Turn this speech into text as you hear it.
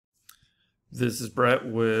This is Brett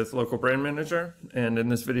with Local Brand Manager, and in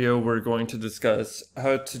this video we're going to discuss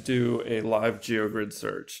how to do a live GeoGrid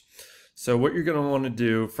search. So what you're going to want to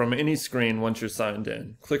do from any screen once you're signed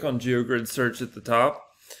in, click on GeoGrid search at the top,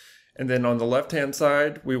 and then on the left hand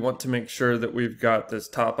side we want to make sure that we've got this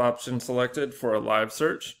top option selected for a live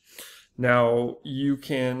search. Now you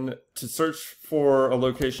can, to search for a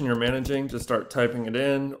location you're managing, just start typing it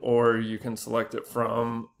in, or you can select it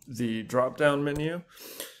from the drop down menu.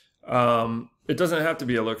 It doesn't have to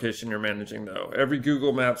be a location you're managing though. Every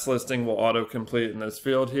Google Maps listing will autocomplete in this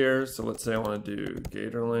field here. So let's say I want to do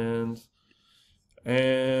Gatorland.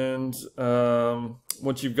 And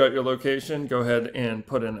once you've got your location, go ahead and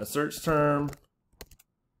put in a search term.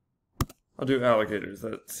 I'll do alligators.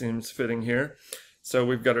 That seems fitting here. So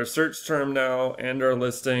we've got our search term now and our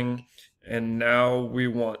listing. And now we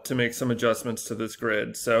want to make some adjustments to this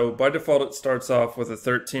grid. So by default, it starts off with a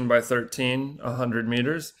 13 by 13, 100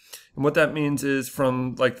 meters. And what that means is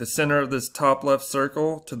from like the center of this top left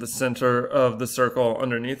circle to the center of the circle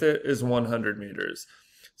underneath it is 100 meters.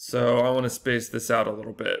 So I want to space this out a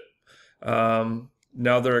little bit.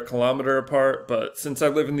 Now they're a kilometer apart, but since I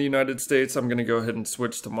live in the United States, I'm going to go ahead and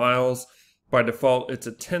switch to miles. By default, it's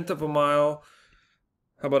a 1/10 of a mile.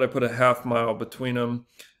 How about I put a half mile between them?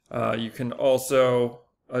 You can also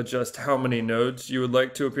adjust how many nodes you would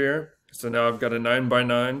like to appear. So now I've got a 9 by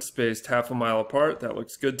 9 spaced half a mile apart. That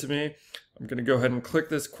looks good to me. I'm going to go ahead and click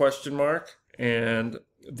this question mark and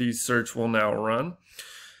the search will now run.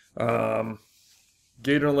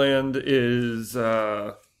 Gatorland is,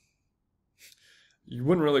 you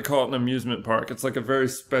wouldn't really call it an amusement park. It's like a very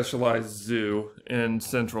specialized zoo in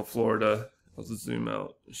Central Florida. I'll just zoom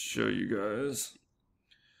out and show you guys.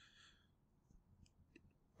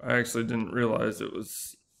 I actually didn't realize it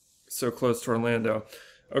was so close to Orlando.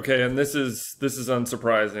 Okay, and this is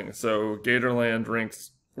unsurprising. So Gatorland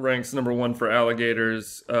ranks number 1 for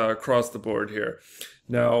alligators across the board here.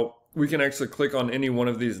 Now we can actually click on any one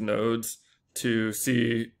of these nodes to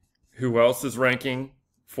see who else is ranking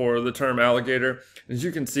for the term alligator. As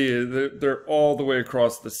you can see, they're all the way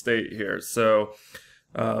across the state here. So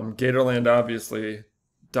Gatorland obviously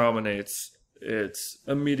dominates its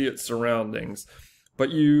immediate surroundings. But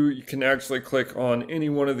you can actually click on any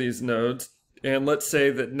one of these nodes, and let's say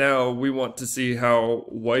that now we want to see how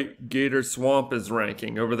White Gator Swamp is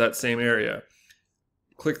ranking over that same area.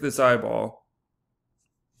 Click this eyeball,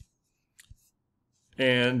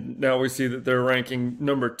 and now we see that they're ranking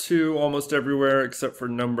number 2 almost everywhere except for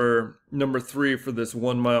number 3 for this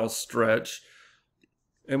 1 mile stretch.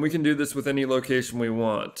 And we can do this with any location we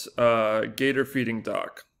want. Gator feeding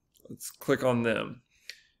dock. Let's click on them.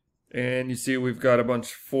 And you see we've got a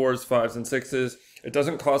bunch of 4s, 5s, and 6s. It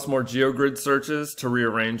doesn't cost more GeoGrid searches to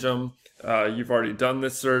rearrange them. You've already done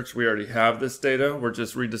this search. We already have this data. We're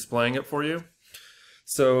just redisplaying it for you.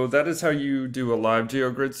 So that is how you do a live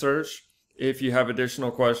GeoGrid search. If you have additional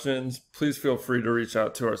questions, please feel free to reach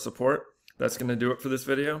out to our support. That's going to do it for this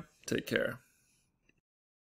video. Take care.